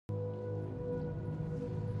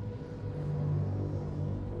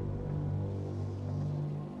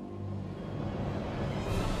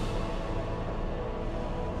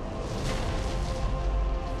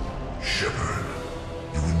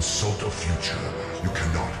sought a future you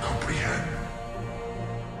cannot comprehend.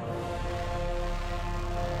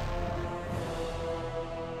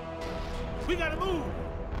 We gotta move!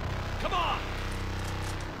 Come on!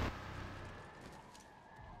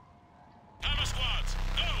 Hammer squads!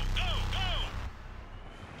 Go! Go! Go!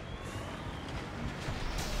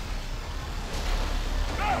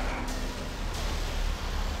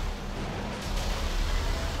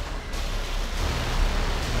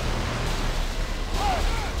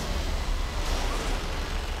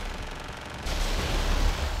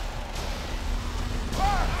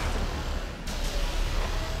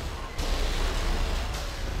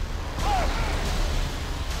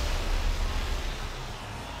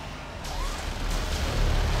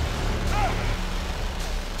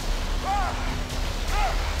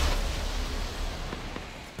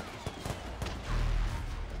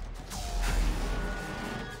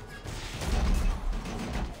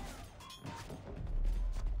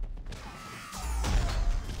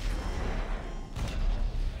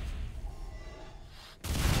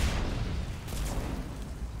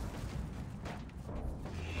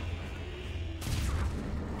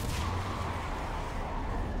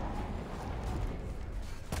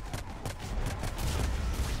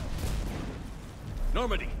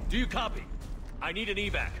 Normandy, do you copy? I need an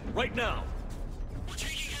evac, right now. We're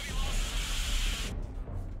taking heavy losses.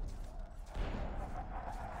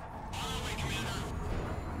 On our way, Commander.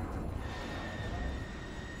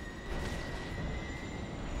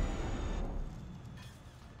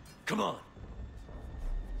 Come on.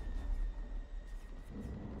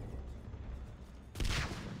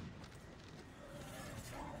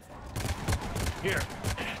 Here,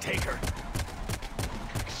 take her.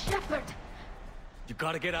 Shepard! You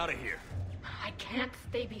gotta get out of here. I can't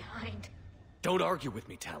stay behind. Don't argue with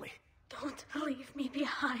me, Tali. Don't leave me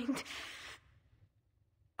behind.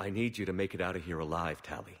 I need you to make it out of here alive,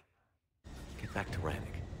 Tali. Get back to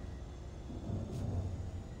Rannick.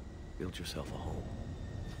 Build yourself a home.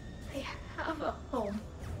 I have a home.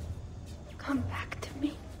 Come back to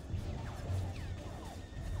me.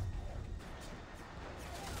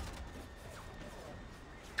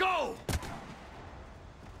 Go!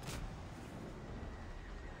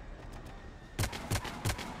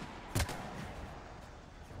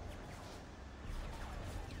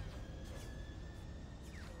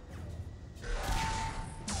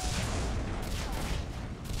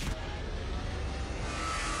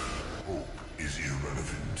 Hope is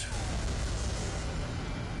irrelevant.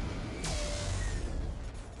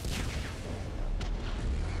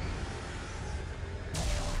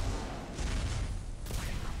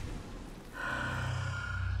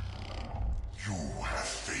 You have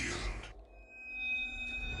failed.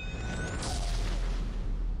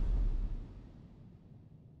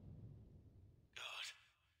 God.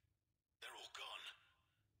 They're all gone.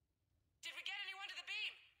 Did we get anyone to the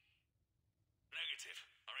beam? Negative.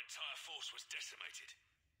 Our entire force was decimated.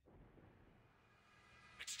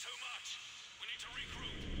 It's too much. We need to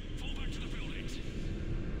regroup. Fall back to the buildings.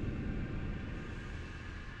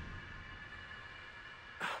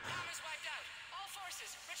 Ham is wiped out. All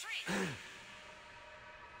forces, retreat!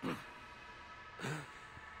 Pull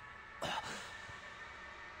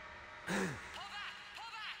back!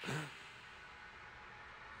 Pull back!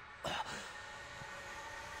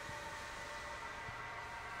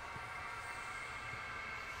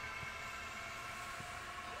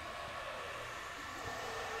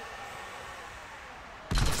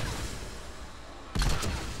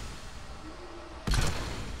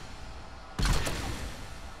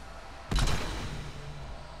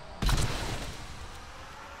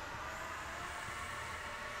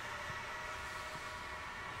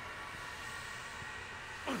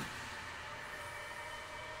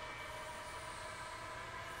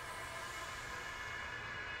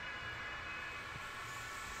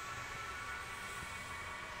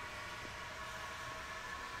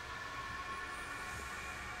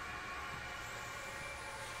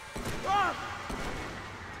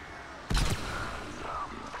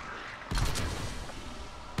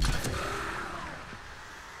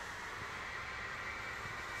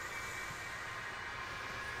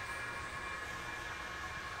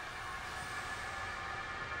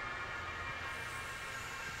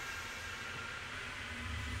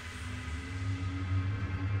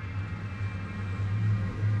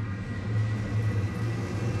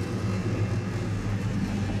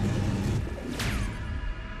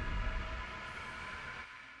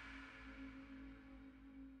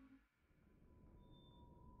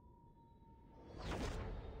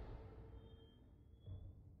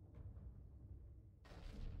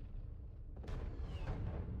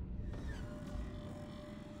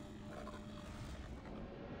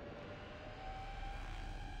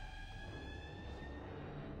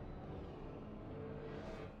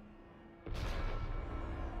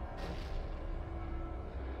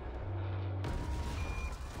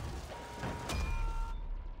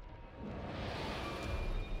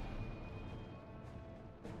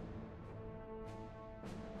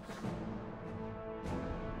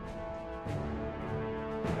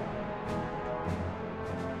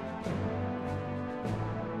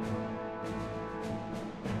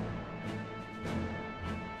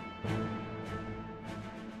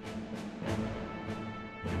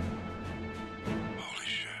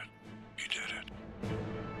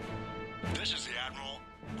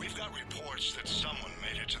 reports that someone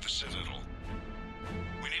made it to the Citadel.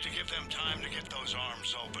 We need to give them time to get those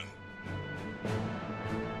arms open.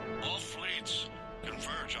 All fleets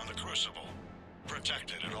converge on the Crucible.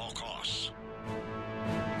 Protect it at all costs.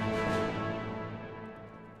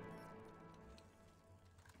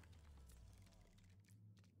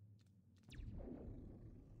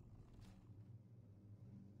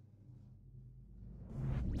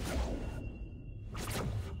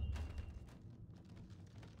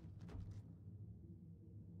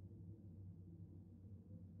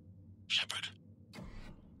 Shepard.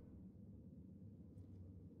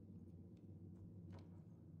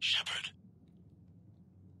 Shepard.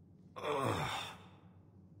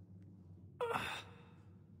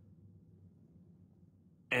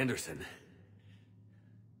 Anderson.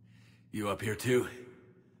 You up here too?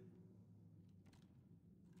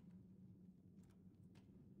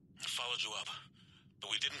 I followed you up,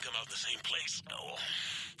 but we didn't come out in the same place. Oh,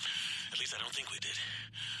 at least I don't think we did.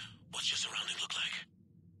 What's your surrounding look like?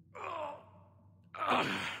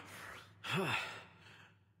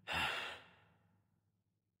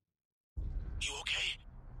 You okay?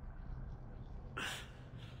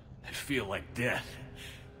 I feel like death.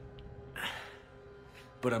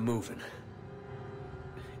 But I'm moving.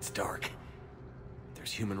 It's dark.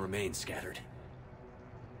 There's human remains scattered.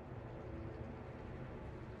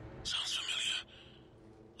 Sounds familiar.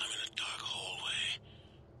 I'm in a dark hallway.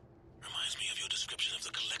 Reminds me of your description of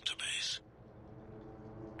the collector base.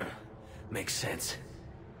 Makes sense.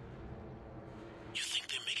 You think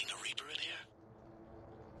they're making a Reaper in here?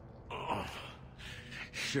 Oh,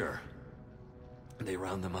 sure. They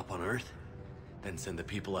round them up on Earth, then send the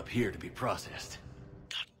people up here to be processed.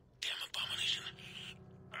 Goddamn abomination.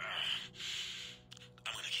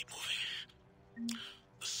 I'm gonna keep moving.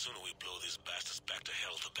 The sooner we blow these bastards back to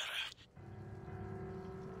hell, the better.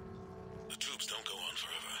 The troops don't go on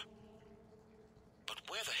forever. But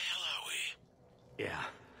where the hell are we? Yeah.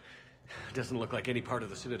 Doesn't look like any part of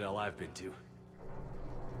the Citadel I've been to.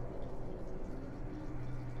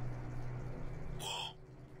 Whoa.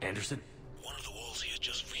 Anderson? One of the walls here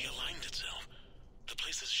just realigned itself. The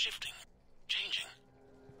place is shifting, changing.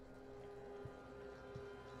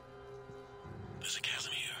 There's a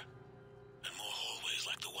chasm here, and more hallways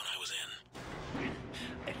like the one I was in.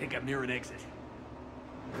 I think I'm near an exit.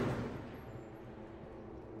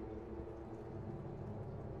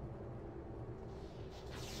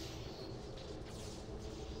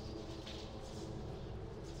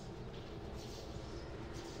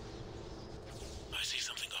 I see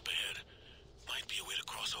something up ahead. Might be a way to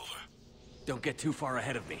cross over. Don't get too far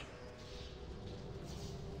ahead of me.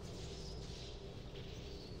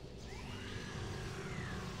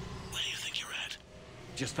 Where do you think you're at?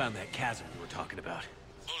 Just found that chasm we were talking about.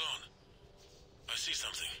 Hold on. I see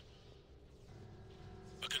something.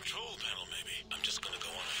 A control panel, maybe. I'm just gonna go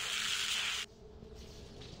on.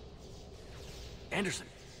 Anderson!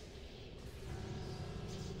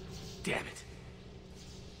 Damn it.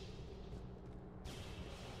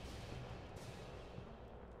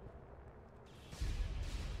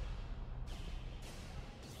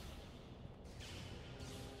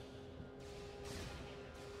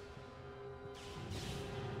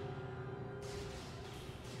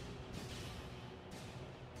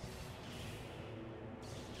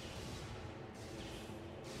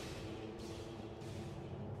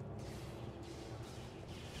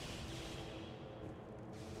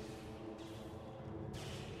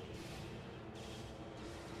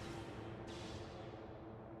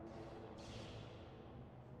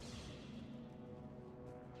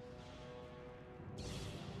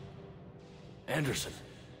 Anderson.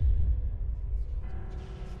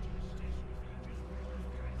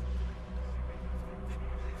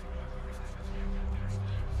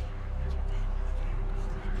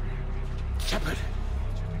 Shepard!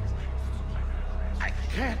 I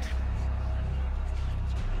can't!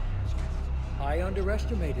 I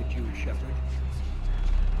underestimated you, Shepard.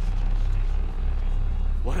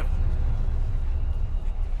 What a...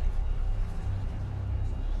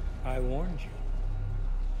 I warned you.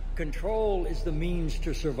 Control is the means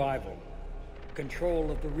to survival.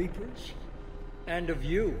 Control of the Reapers, and of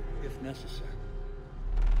you, if necessary.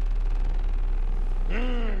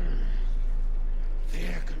 They're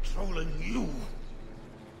controlling you.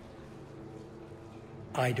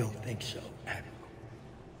 I don't think so, Admiral.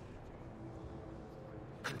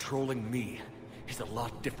 Controlling me is a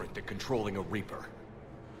lot different than controlling a Reaper.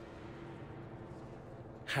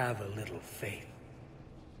 Have a little faith.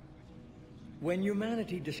 When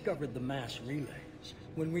humanity discovered the mass relays,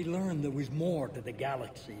 when we learned there was more to the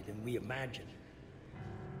galaxy than we imagined,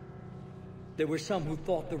 there were some who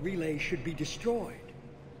thought the relays should be destroyed.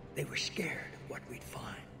 They were scared of what we'd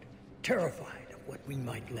find, terrified of what we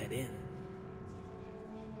might let in.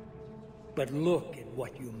 But look at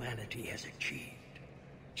what humanity has achieved.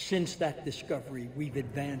 Since that discovery, we've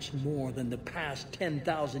advanced more than the past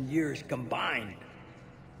 10,000 years combined.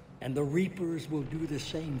 And the Reapers will do the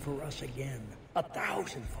same for us again,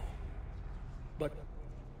 1,000-fold. But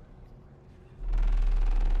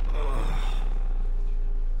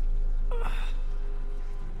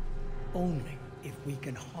only if we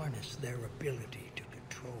can harness their ability to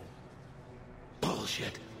control.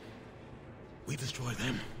 Bullshit. We destroy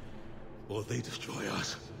them, or they destroy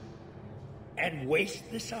us. And waste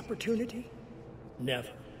this opportunity? Never.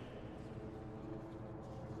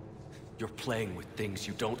 You're playing with things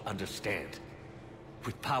you don't understand.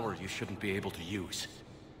 With power you shouldn't be able to use.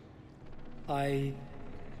 I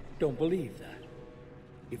don't believe that.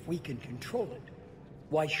 If we can control it,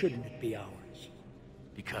 why shouldn't it be ours?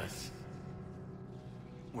 Because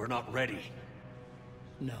we're not ready.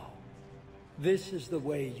 No. This is the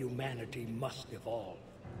way humanity must evolve.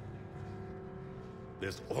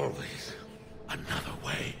 There's always another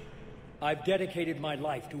way. I've dedicated my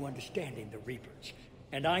life to understanding the Reapers,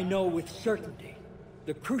 and I know with certainty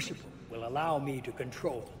the Crucible will allow me to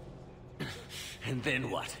control them. And then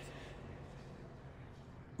what?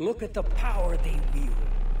 Look at the power they wield.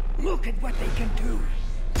 Look at what they can do.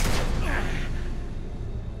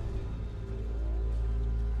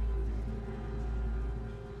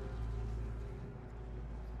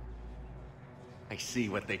 I see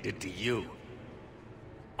what they did to you.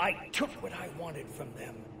 I took what I wanted from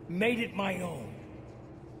them, made it my own.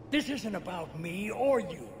 This isn't about me or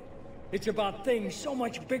you. It's about things so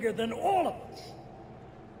much bigger than all of us.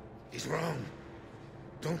 He's wrong.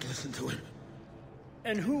 Don't listen to him.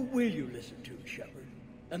 And who will you listen to, Shepard?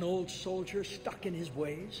 An old soldier stuck in his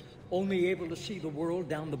ways, only able to see the world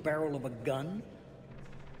down the barrel of a gun?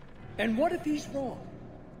 And what if he's wrong?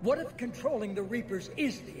 What if controlling the Reapers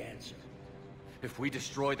is the answer? If we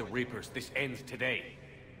destroy the Reapers, this ends today.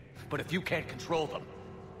 But if you can't control them...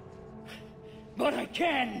 But I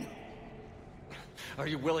can! Are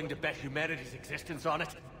you willing to bet humanity's existence on it?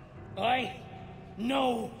 I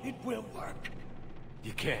know it will work.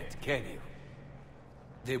 You can't, can you?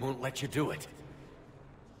 They won't let you do it.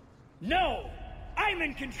 No! I'm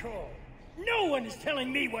in control! No one is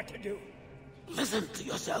telling me what to do! Listen to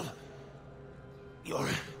yourself. You're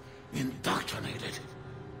indoctrinated.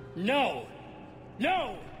 No!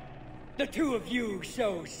 No! The two of you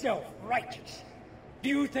so self-righteous. Do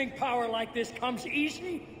you think power like this comes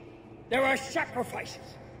easy? There are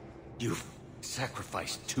sacrifices. You've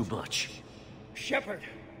sacrificed too much. Shepard,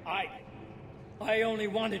 I only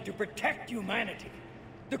wanted to protect humanity.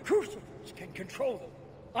 The Crucibles can control them.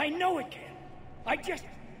 I know it can. I just...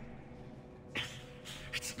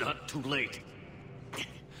 It's not too late.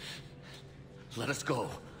 Let us go.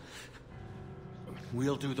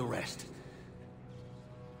 We'll do the rest.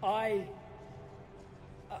 I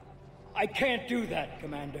can't do that,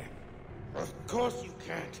 Commander. Of course you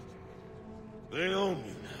can't. They own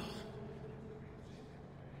you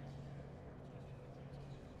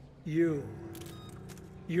now.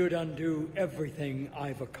 You'd undo everything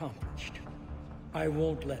I've accomplished. I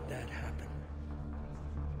won't let that happen.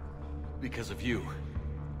 Because of you,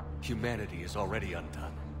 humanity is already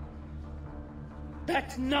undone.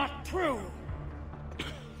 That's not true!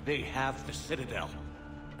 They have the Citadel.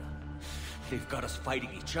 They've got us fighting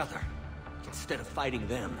each other, instead of fighting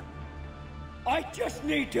them. I just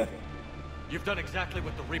need to... You've done exactly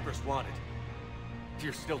what the Reapers wanted.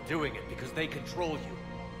 You're still doing it because they control you.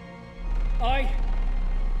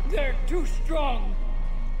 They're too strong.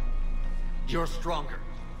 You're stronger.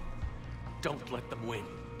 Don't let them win.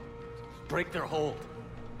 Break their hold.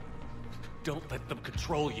 Don't let them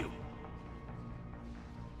control you.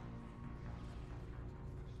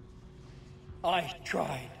 I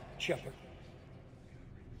tried, Shepard.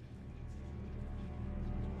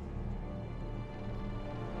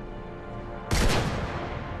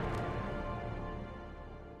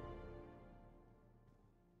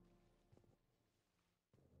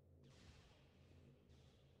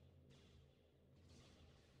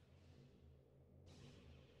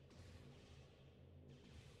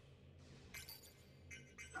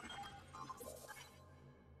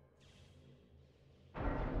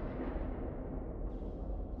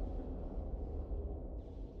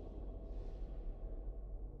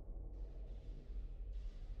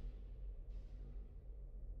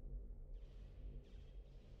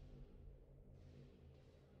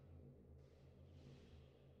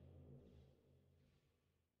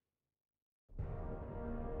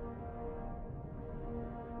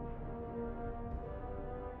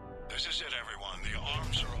 This is it, everyone. The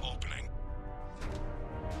arms are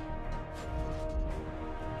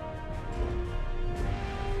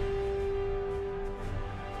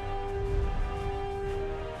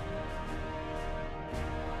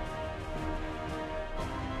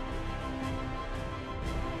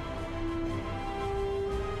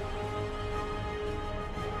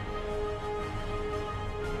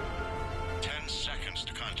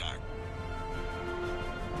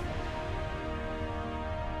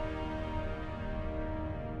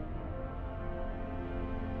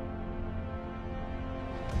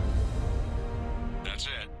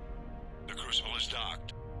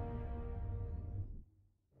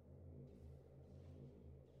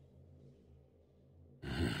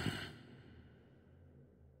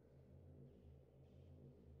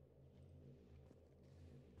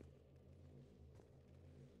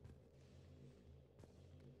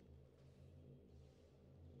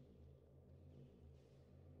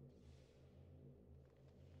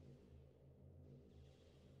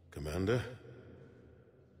Commander?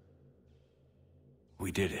 We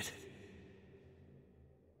did it.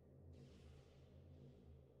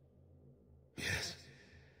 Yes,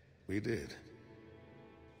 we did.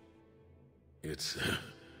 It's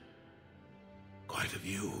quite a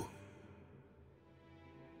view.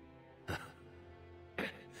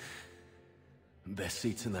 Best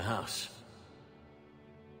seats in the house.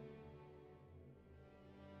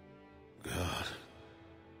 God.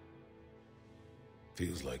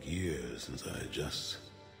 Feels like years since I just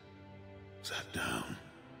sat down.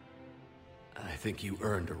 I think you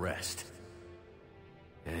earned a rest.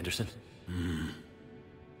 Anderson?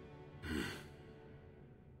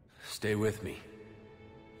 Stay with me.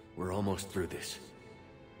 We're almost through this.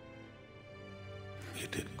 You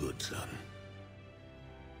did good, son.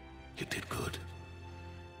 You did good.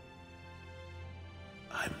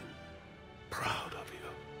 I'm proud of you.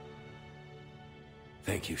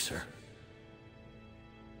 Thank you, sir.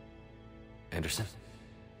 Anderson?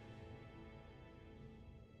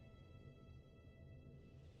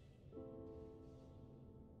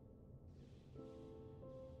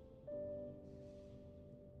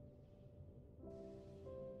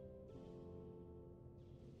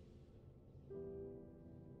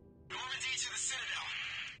 Normandy to the Citadel.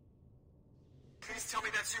 Please tell me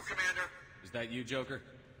that's you, Commander. Is that you, Joker?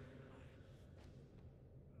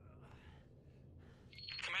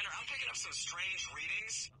 Commander, I'm picking up some strange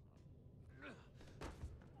readings.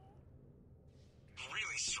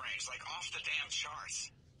 Really strange, like off the damn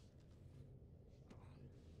charts.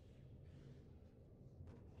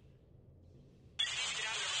 Get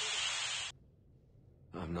out of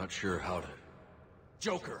there. I'm not sure how to...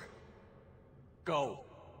 Joker! Go!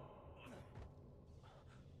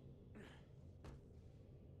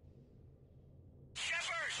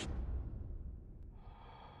 Shepard!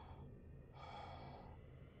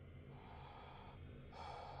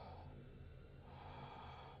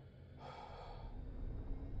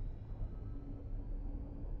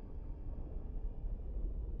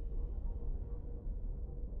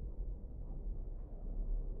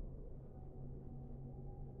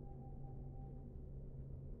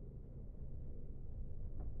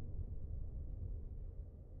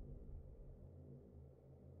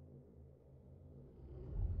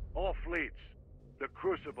 All fleets, the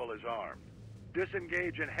Crucible is armed.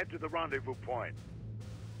 Disengage and head to the rendezvous point.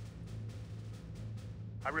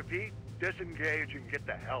 I repeat, disengage and get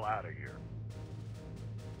the hell out of here.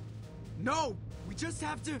 No! We just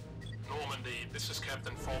have to... Normandy, this is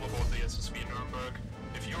Captain Fall aboard the SSV Nuremberg.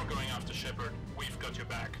 If you're going after Shepard, we've got your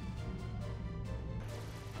back.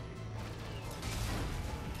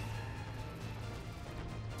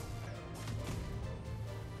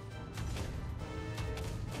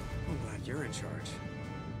 I'm glad you're in charge.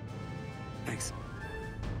 Thanks.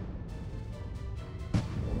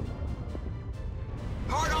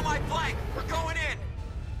 Hard on my flank! We're going in!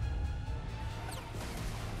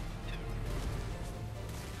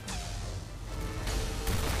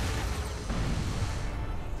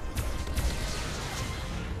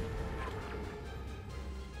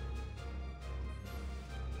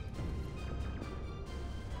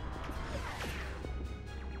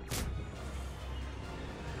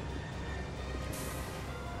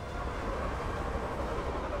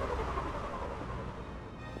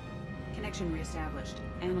 Connection reestablished.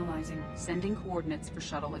 Analyzing. Sending coordinates for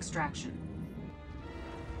shuttle extraction.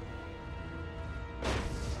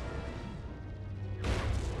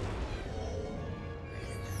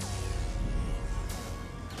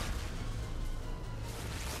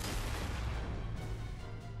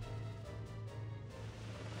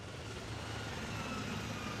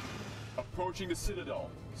 Approaching the Citadel.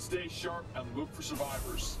 Stay sharp and look for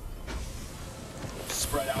survivors.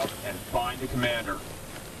 Spread out and find the commander.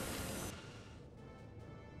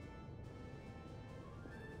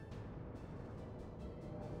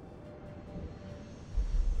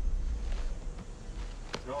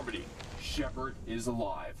 Normandy, Shepard is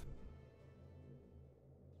alive.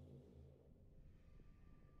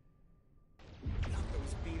 Not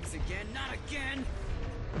those beams again, not again!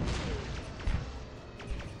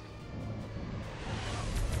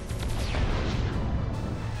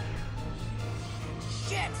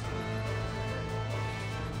 Shit!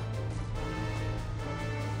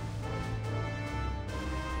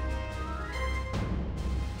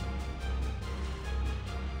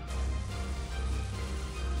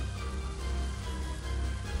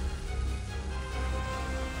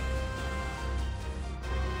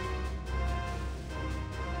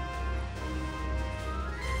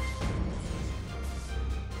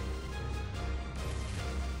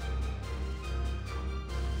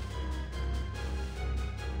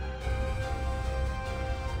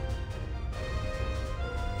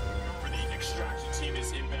 team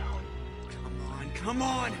is inbound. Come on, come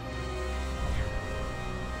on!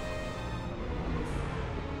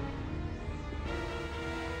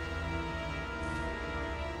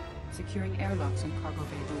 Securing airlocks and cargo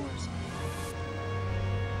bay doors.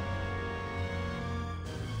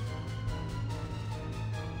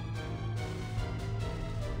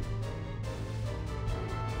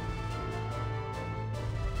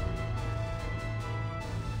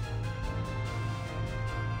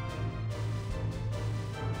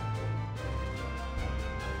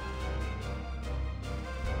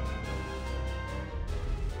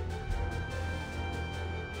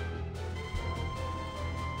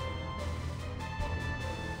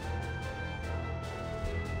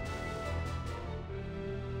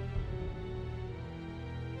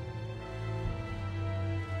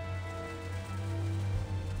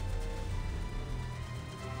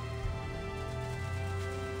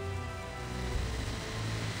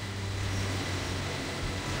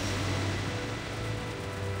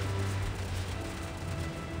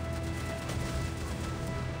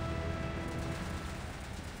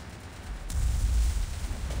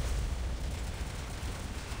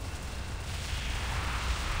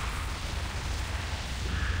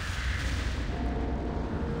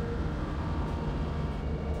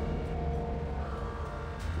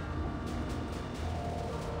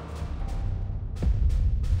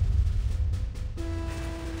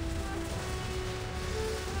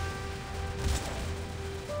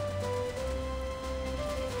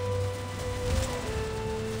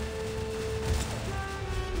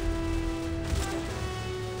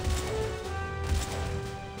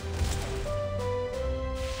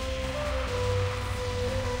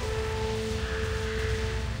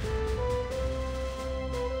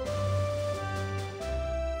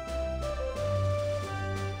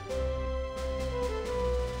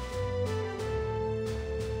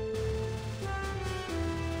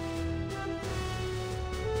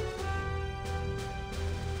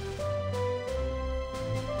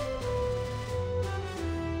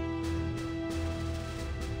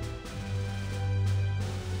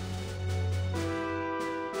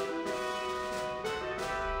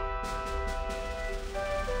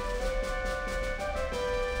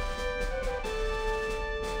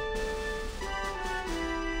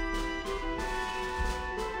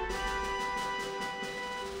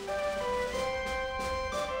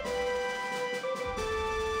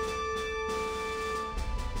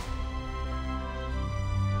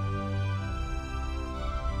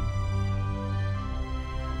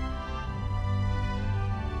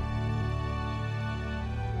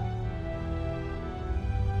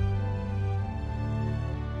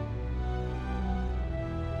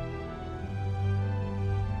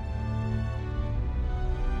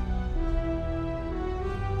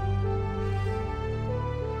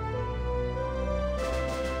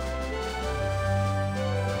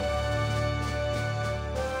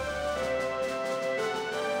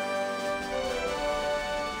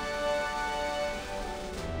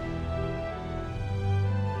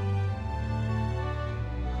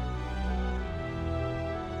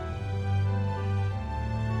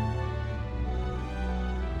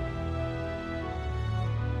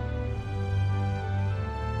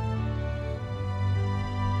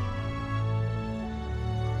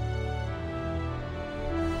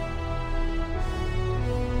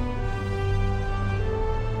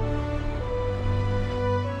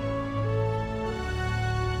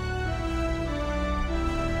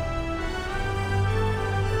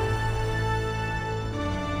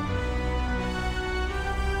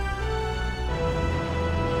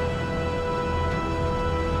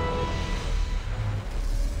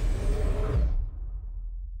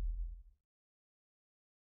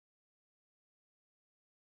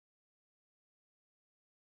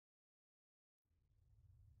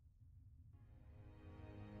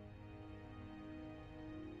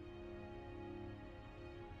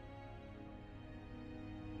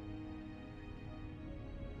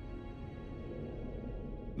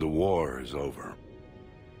 The war is over.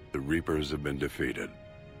 The Reapers have been defeated.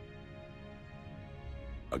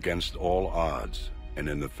 Against all odds, and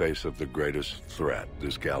in the face of the greatest threat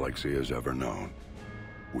this galaxy has ever known,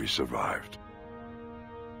 we survived.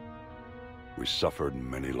 We suffered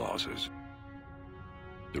many losses.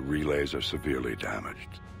 The relays are severely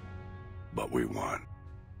damaged, but we won.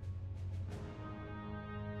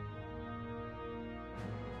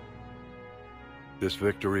 This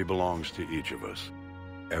victory belongs to each of us.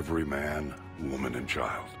 Every man, woman, and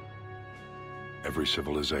child. Every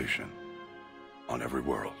civilization, on every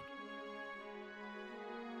world.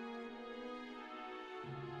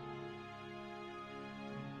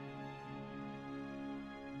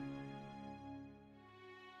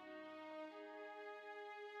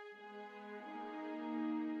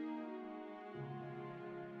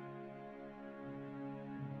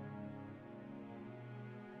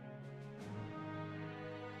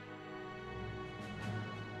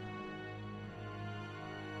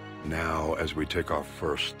 Now, as we take our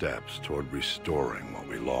first steps toward restoring what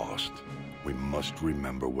we lost, we must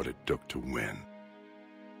remember what it took to win.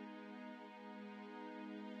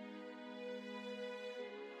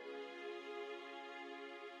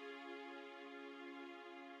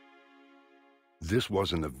 This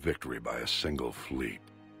wasn't a victory by a single fleet,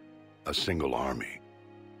 a single army,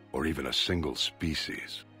 or even a single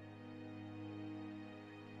species.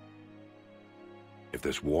 If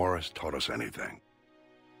this war has taught us anything,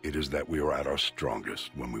 it is that we are at our strongest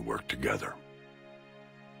when we work together.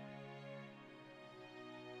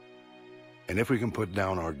 And if we can put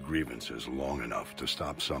down our grievances long enough to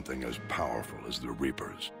stop something as powerful as the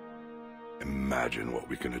Reapers, imagine what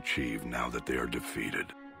we can achieve now that they are defeated.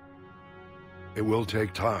 It will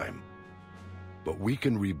take time, but we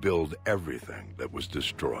can rebuild everything that was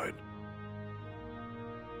destroyed.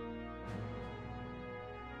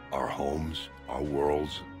 Our homes, our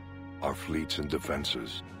worlds, our fleets and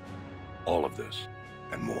defenses, all of this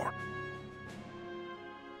and more.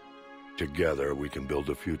 Together, we can build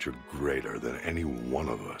a future greater than any one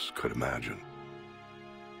of us could imagine.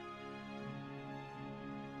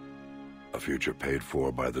 A future paid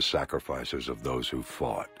for by the sacrifices of those who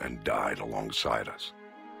fought and died alongside us.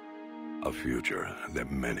 A future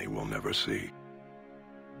that many will never see.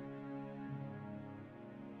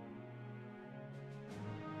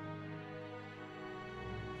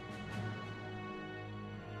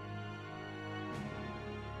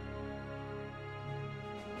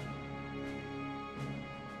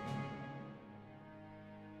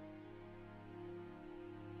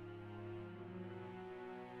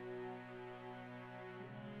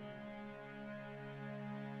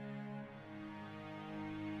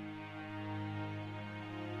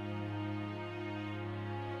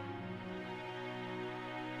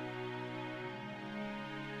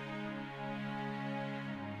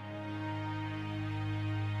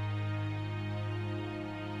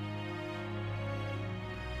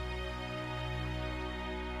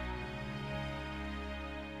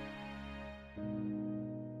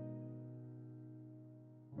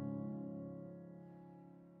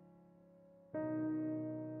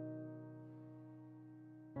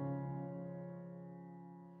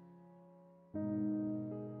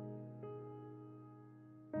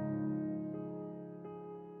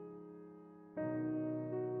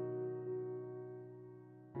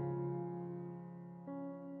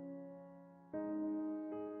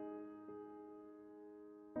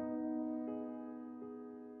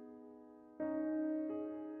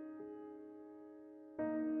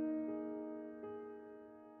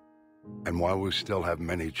 And while we still have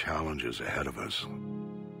many challenges ahead of us,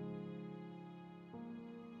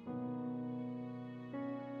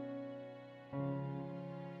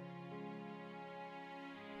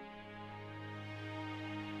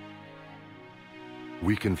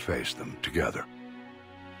 we can face them together.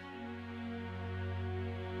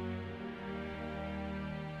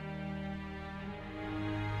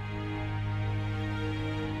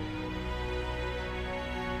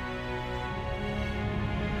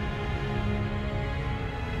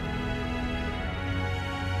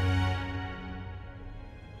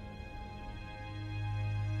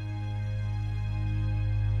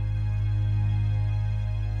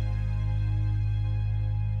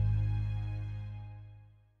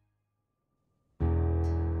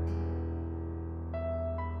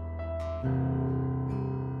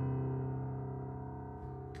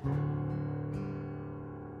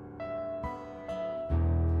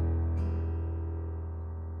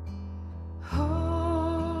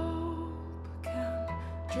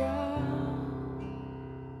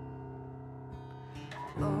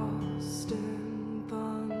 Lost in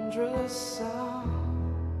thunderous sound,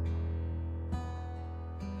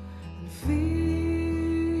 and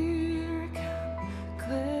fear can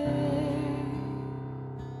claim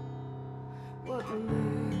what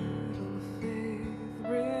little faith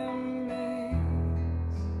remains.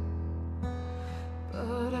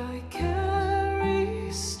 But I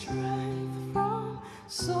carry strength from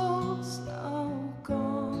souls now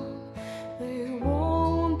gone. They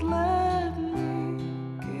won't let me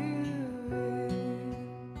give in.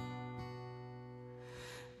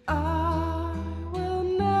 I will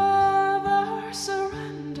never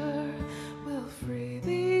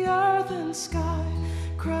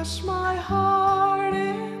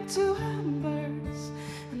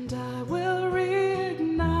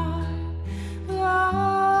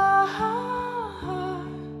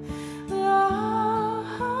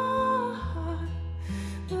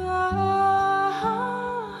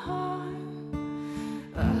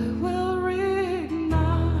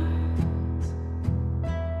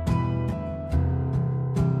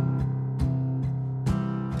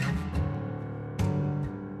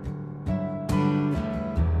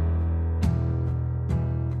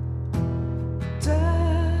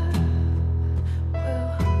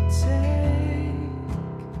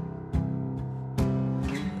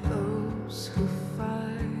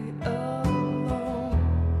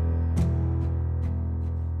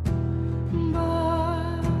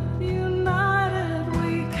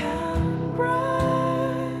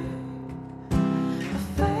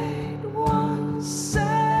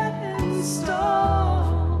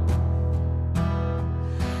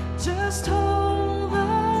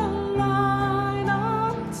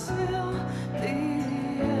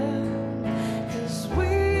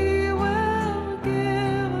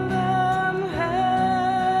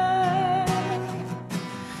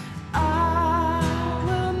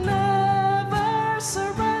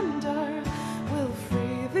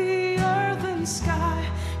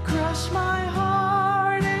crush my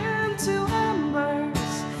heart into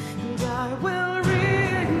embers, and I will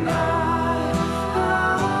reignite.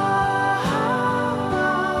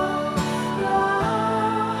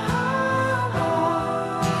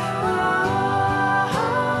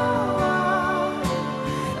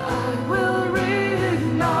 I will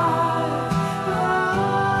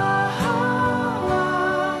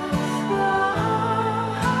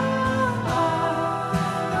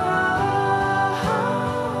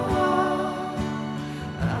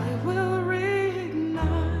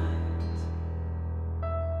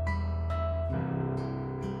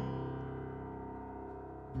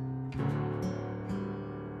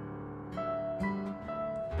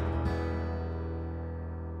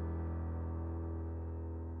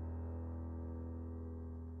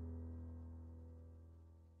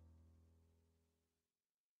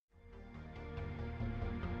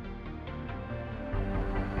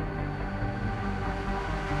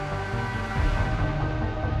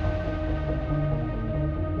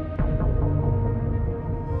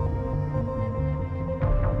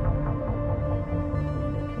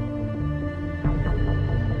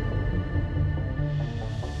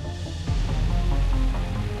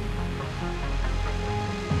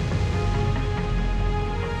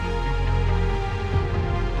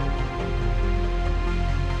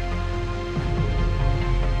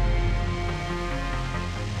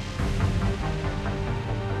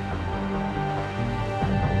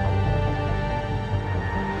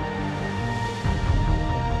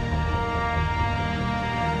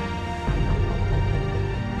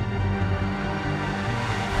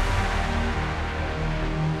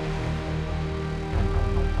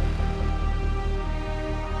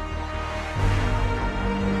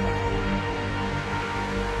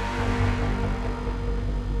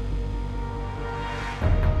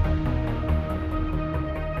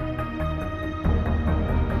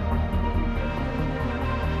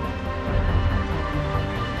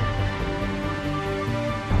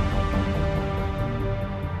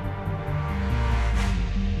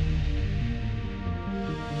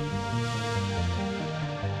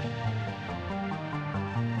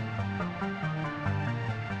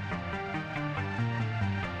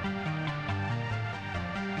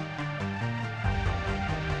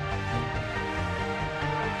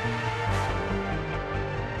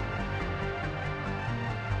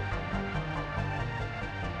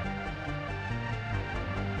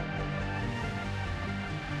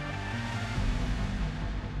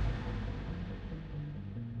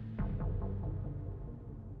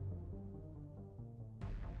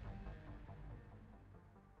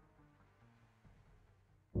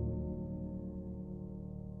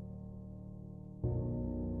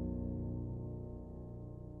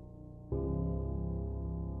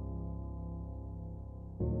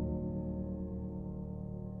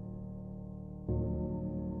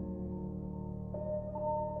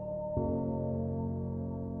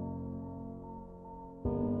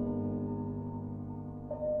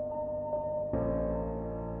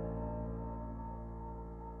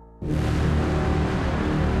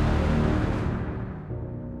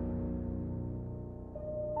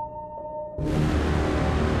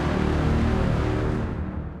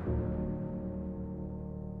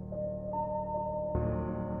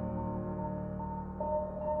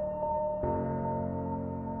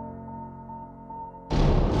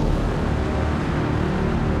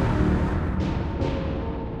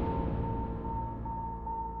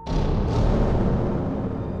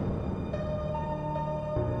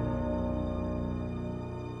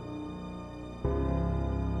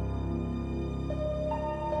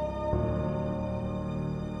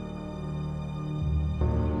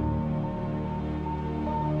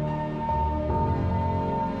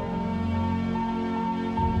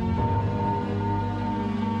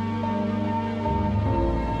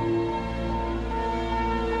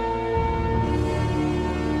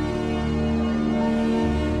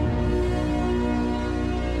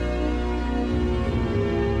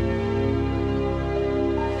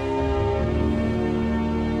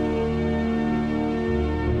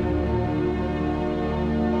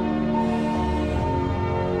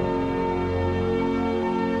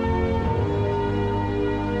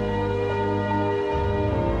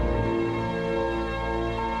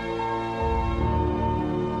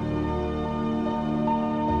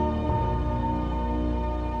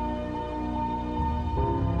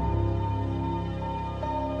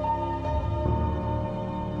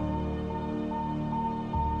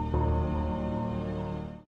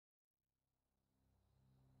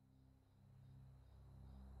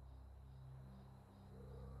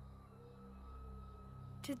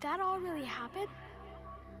Did that all really happen?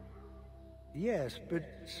 Yes, but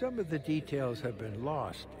some of the details have been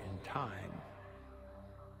lost in time.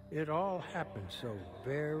 It all happened so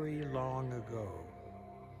very long ago.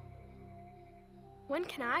 When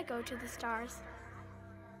can I go to the stars?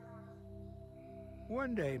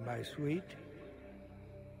 One day, my sweet.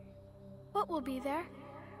 What will be there?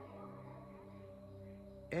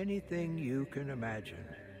 Anything you can imagine.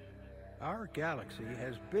 Our galaxy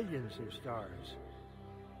has billions of stars.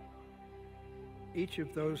 Each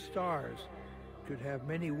of those stars could have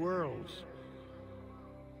many worlds.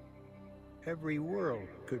 Every world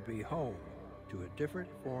could be home to a different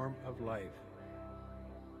form of life.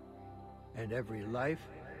 And every life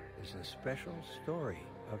is a special story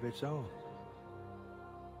of its own.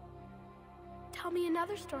 Tell me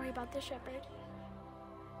another story about the Shepherd.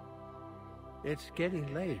 It's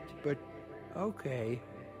getting late, but okay.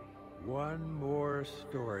 One more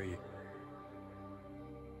story.